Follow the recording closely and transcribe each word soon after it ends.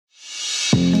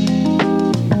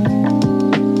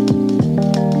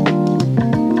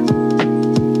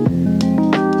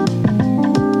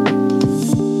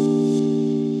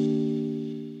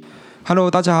Hello，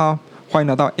 大家好，欢迎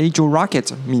来到 Agile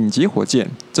Rocket 敏捷火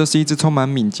箭。这是一支充满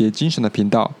敏捷精神的频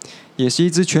道，也是一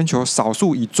支全球少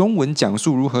数以中文讲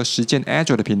述如何实践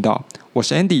Agile 的频道。我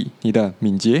是 Andy， 你的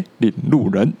敏捷领路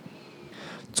人。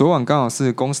昨晚刚好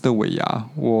是公司的尾牙，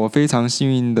我非常幸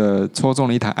运的抽中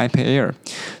了一台 iPad Air，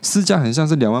 市价很像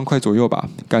是2万块左右吧，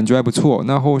感觉还不错。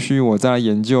那后续我再来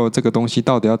研究这个东西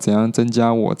到底要怎样增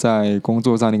加我在工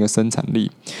作上的一个生产力。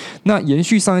那延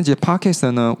续上一节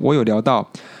Podcast 呢，我有聊到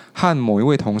和某一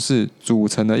位同事组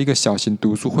成了一个小型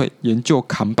读书会，研究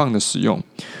扛棒的使用。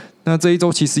那这一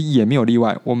周其实也没有例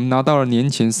外，我们拿到了年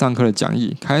前上课的讲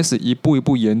义，开始一步一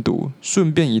步研读，顺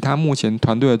便以他目前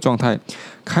团队的状态，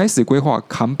开始规划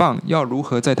扛棒要如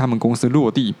何在他们公司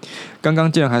落地。刚刚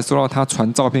竟然还收到他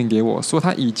传照片给我，说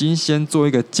他已经先做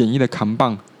一个简易的扛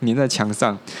棒粘在墙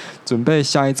上，准备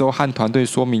下一周和团队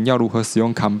说明要如何使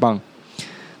用扛棒。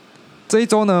这一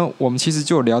周呢，我们其实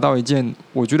就有聊到一件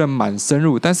我觉得蛮深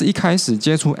入，但是一开始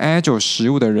接触 Agile 实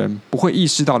务的人不会意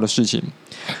识到的事情，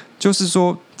就是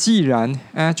说，既然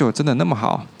Agile 真的那么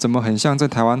好，怎么很像在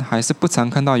台湾还是不常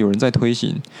看到有人在推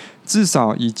行？至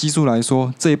少以技术来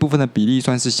说，这一部分的比例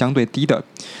算是相对低的。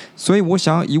所以我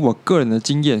想要以我个人的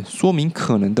经验说明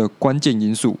可能的关键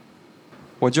因素。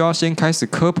我就要先开始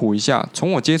科普一下，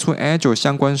从我接触 Agile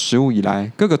相关实务以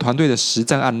来，各个团队的实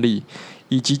战案例，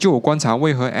以及就我观察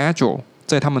为何 Agile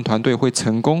在他们团队会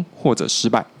成功或者失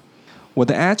败。我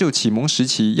的 Agile 启蒙时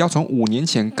期要从5年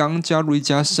前刚加入一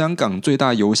家香港最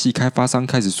大游戏开发商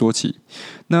开始说起。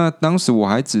那当时我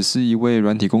还只是一位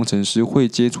软体工程师，会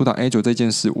接触到 Agile 这件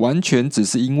事，完全只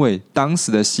是因为当时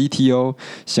的 CTO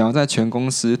想要在全公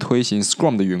司推行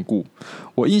Scrum 的缘故。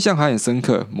我印象还很深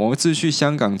刻，某一次去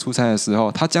香港出差的时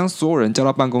候，他将所有人叫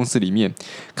到办公室里面，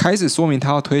开始说明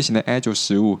他要推行的 Agile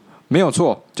实务。没有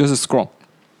错，就是 Scrum。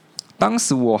当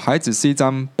时我还只是一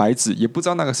张白纸，也不知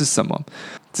道那个是什么，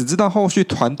只知道后续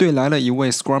团队来了一位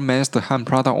Scrum Master 和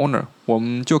Product Owner， 我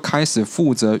们就开始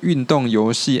负责运动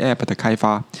游戏 App 的开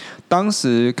发。当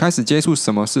时开始接触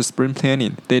什么是 Sprint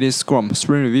Planning、Daily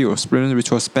Scrum、Sprint Review、Sprint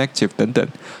Retrospective 等等，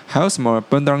还有什么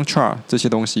Burn Down Chart 这些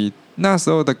东西。那时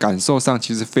候的感受上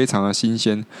其实非常的新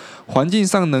鲜，环境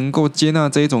上能够接纳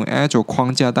这一种 Agile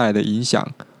框架带来的影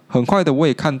响。很快的我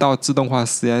也看到自动化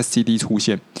CI/CD 出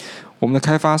现，我们的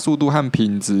开发速度和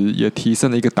品质也提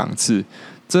升了一个档次，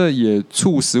这也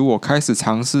促使我开始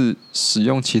尝试使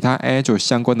用其他 Agile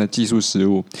相关的技术实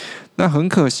务。那很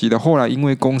可惜的，后来因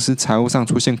为公司财务上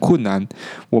出现困难，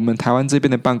我们台湾这边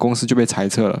的办公室就被裁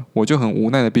撤了，我就很无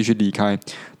奈的必须离开。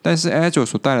但是 Agile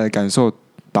所带来的感受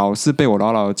导致被我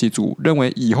牢牢的记住，认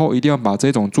为以后一定要把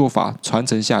这种做法传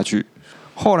承下去。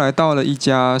后来到了一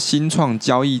家新创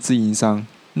交易自营商，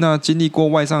那经历过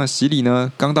外商的洗礼呢，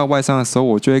刚到外商的时候，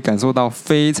我就会感受到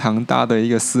非常大的一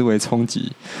个思维冲击。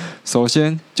首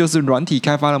先就是软体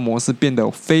开发的模式变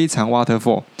得非常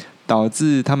waterfall， 导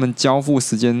致他们交付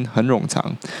时间很冗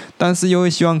长，但是又会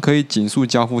希望可以紧速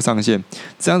交付上线，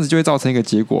这样子就会造成一个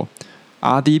结果，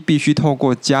 RD 必须透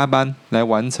过加班来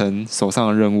完成手上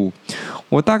的任务。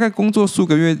我大概工作数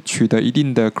个月，取得一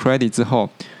定的 credit 之后，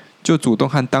就主动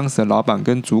和当时的老板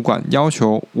跟主管要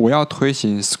求我要推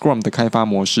行 Scrum 的开发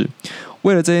模式。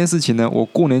为了这件事情呢，我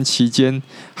过年期间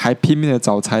还拼命的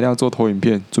找材料做投影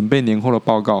片，准备年后的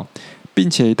报告，并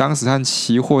且以当时和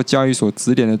期货交易所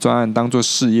指点的专案当作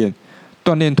试验，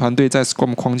锻炼团队在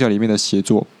Scrum 框架里面的协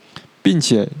作，并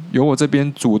且由我这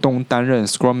边主动担任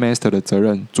Scrum Master 的责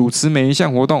任，主持每一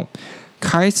项活动，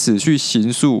开始去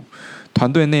形塑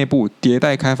团队内部迭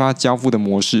代开发交付的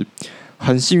模式。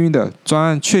很幸运的，专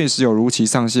案确实有如期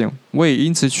上线，我也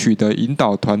因此取得引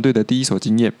导团队的第一手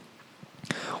经验。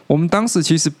我们当时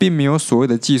其实并没有所谓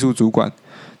的技术主管，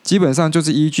基本上就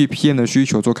是依据 PM 的需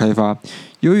求做开发。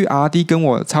由于 RD 跟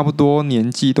我差不多年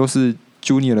纪，都是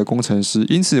Junior 的工程师，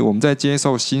因此我们在接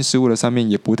受新事物的上面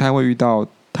也不太会遇到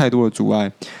太多的阻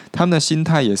碍，他们的心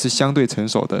态也是相对成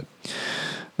熟的。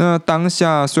那当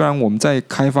下虽然我们在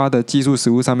开发的技术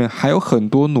实务上面还有很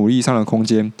多努力上的空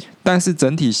间，但是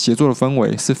整体协作的氛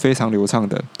围是非常流畅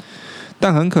的。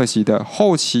但很可惜的，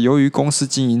后期由于公司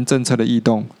经营政策的异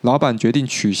动，老板决定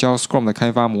取消 Scrum 的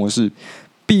开发模式，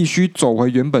必须走回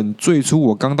原本最初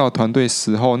我刚到团队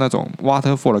时候那种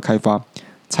Waterfall 的开发，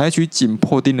采取紧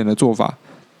迫盯人的做法，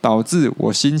导致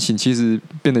我心情其实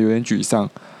变得有点沮丧。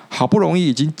好不容易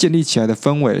已经建立起来的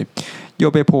氛围又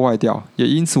被破坏掉，也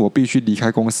因此我必须离开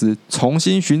公司，重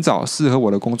新寻找适合我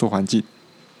的工作环境。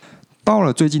到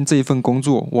了最近这一份工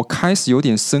作，我开始有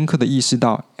点深刻的意识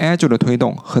到 Agile 的推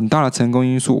动很大的成功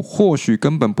因素，或许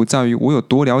根本不在于我有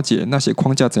多了解那些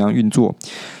框架怎样运作，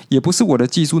也不是我的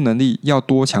技术能力要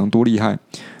多强多厉害。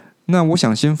那我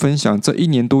想先分享这1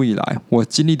年多以来我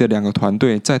经历的2个团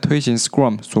队在推行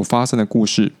Scrum 所发生的故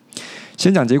事。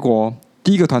先讲结果哦，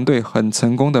第一个团队很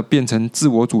成功的变成自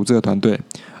我组织的团队，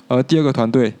而第二个团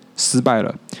队失败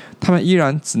了，他们依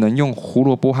然只能用胡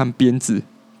萝卜和鞭子，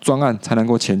专案才能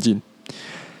够前进。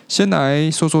先来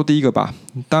说说第一个吧。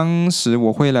当时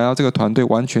我会来到这个团队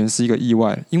完全是一个意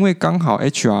外，因为刚好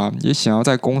HR 也想要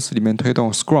在公司里面推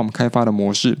动 Scrum 开发的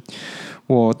模式，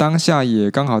我当下也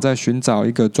刚好在寻找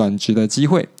一个转职的机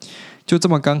会，就这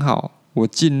么刚好我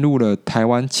进入了台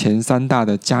湾前3大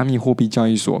的加密货币交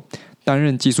易所，担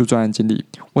任技术专案经理。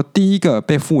我第一个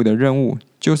被赋予的任务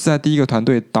就是在第一个团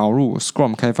队导入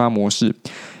Scrum 开发模式，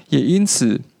也因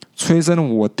此催生了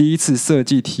我第一次设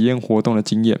计体验活动的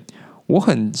经验。我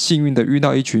很幸运的遇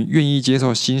到一群愿意接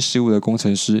受新事物的工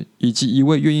程师，以及一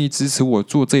位愿意支持我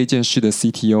做这一件事的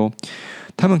CTO。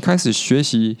他们开始学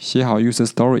习写好 user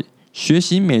story， 学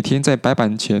习每天在白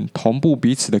板前同步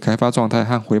彼此的开发状态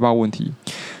和回报问题，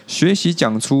学习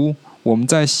讲出我们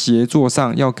在协作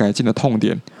上要改进的痛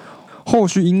点。后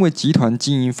续因为集团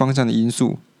经营方向的因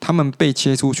素，他们被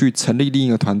切出去成立另一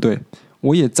个团队，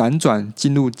我也辗转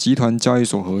进入集团交易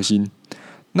所核心。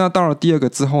那到了第二个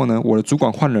之后呢，我的主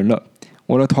管换人了，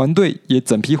我的团队也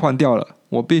整批换掉了，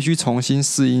我必须重新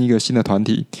适应一个新的团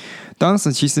体。当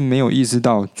时其实没有意识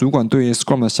到主管对于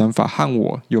Scrum 的想法和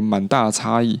我有蛮大的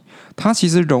差异，他其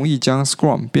实容易将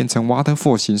Scrum 变成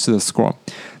Waterfall 形式的 Scrum，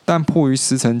 但迫于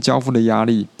时程交付的压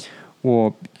力，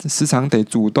我时常得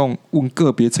主动问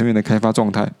个别成员的开发状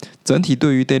态，整体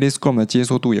对于 Daily Scrum 的接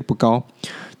受度也不高，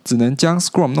只能将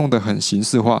Scrum 弄得很形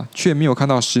式化，却没有看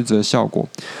到实质的效果。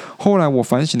后来我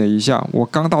反省了一下，我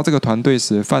刚到这个团队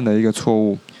时犯的一个错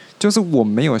误，就是我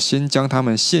没有先将他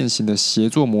们现行的协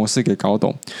作模式给搞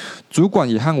懂。主管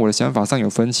也和我的想法上有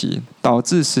分歧，导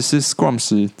致实施 Scrum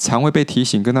时常会被提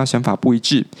醒跟他想法不一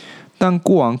致。但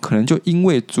过往可能就因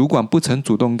为主管不曾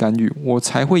主动干预，我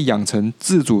才会养成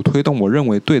自主推动我认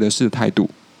为对的事的态度。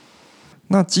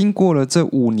那经过了这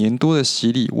5年多的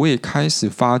洗礼，我也开始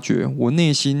发觉，我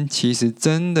内心其实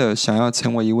真的想要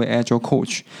成为一位 Agile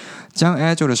Coach， 将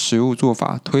Agile 的实务做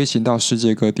法推行到世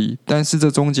界各地。但是这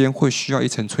中间会需要一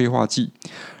层催化剂，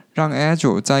让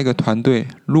Agile 在一个团队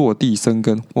落地生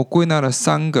根。我归纳了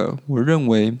3个我认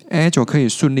为 Agile 可以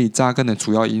顺利扎根的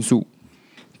主要因素。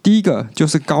第一个就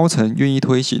是高层愿意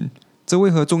推行。这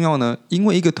为何重要呢？因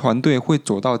为一个团队会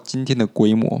走到今天的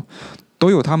规模，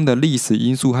都有他们的历史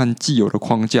因素和既有的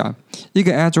框架。一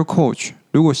个 Agile Coach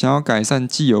如果想要改善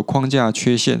既有框架的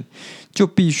缺陷，就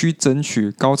必须争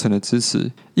取高层的支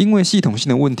持，因为系统性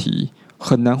的问题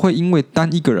很难会因为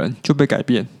单一个人就被改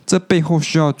变，这背后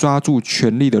需要抓住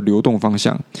权力的流动方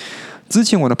向。之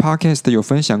前我的 Podcast 有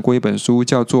分享过一本书，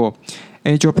叫做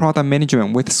Agile Product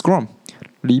Management with Scrum，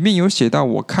 里面有写到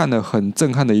我看了很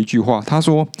震撼的一句话，他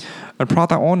说 A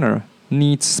product owner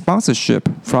needs sponsorship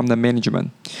from the management，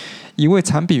 一位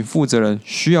产品负责人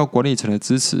需要管理层的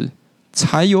支持，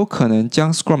才有可能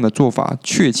将 Scrum 的做法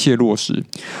确切落实。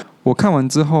我看完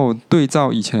之后，对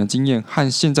照以前的经验和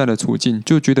现在的处境，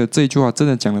就觉得这句话真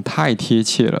的讲得太贴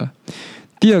切了。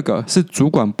第二个是主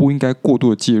管不应该过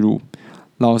度的介入。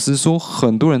老实说，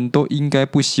很多人都应该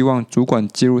不希望主管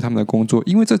介入他们的工作，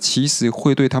因为这其实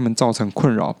会对他们造成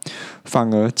困扰，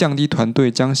反而降低团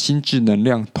队将心智能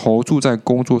量投注在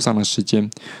工作上的时间。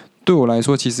对我来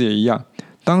说，其实也一样。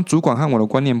当主管和我的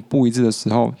观念不一致的时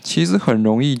候，其实很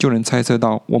容易就能猜测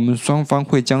到我们双方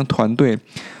会将团队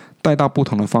带到不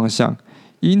同的方向，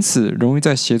因此容易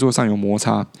在协作上有摩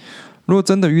擦。如果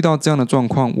真的遇到这样的状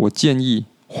况，我建议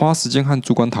花时间和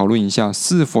主管讨论一下，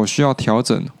是否需要调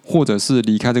整，或者是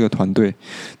离开这个团队，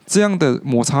这样的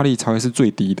摩擦力才会是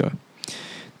最低的。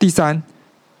第三，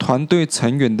团队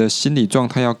成员的心理状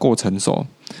态要够成熟。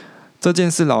这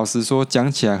件事老实说讲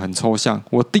起来很抽象，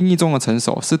我定义中的成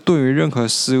熟是对于任何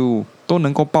事物都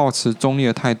能够抱持中立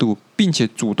的态度，并且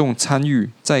主动参与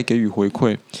再给予回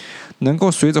馈，能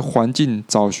够随着环境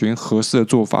找寻合适的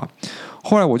做法。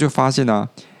后来我就发现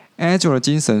Agile 的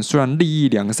精神虽然利益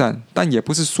良善，但也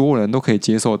不是所有人都可以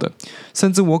接受的，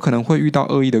甚至我可能会遇到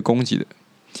恶意的攻击的。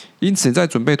因此在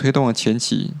准备推动的前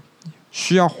期，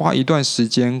需要花一段时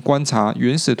间观察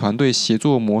原始团队协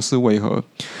作模式为何，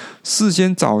事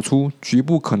先找出局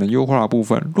部可能优化的部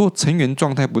分。若成员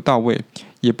状态不到位，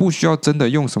也不需要真的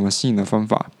用什么新颖的方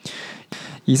法。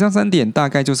以上3点大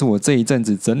概就是我这一阵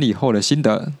子整理后的心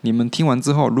得。你们听完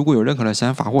之后，如果有任何的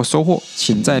想法或收获，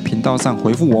请在频道上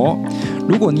回复我哦。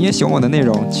如果你也喜欢我的内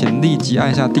容，请立即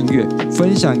按下订阅，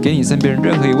分享给你身边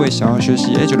任何一位想要学习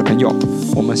Agile 的朋友。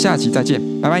我们下期再见，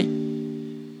拜拜。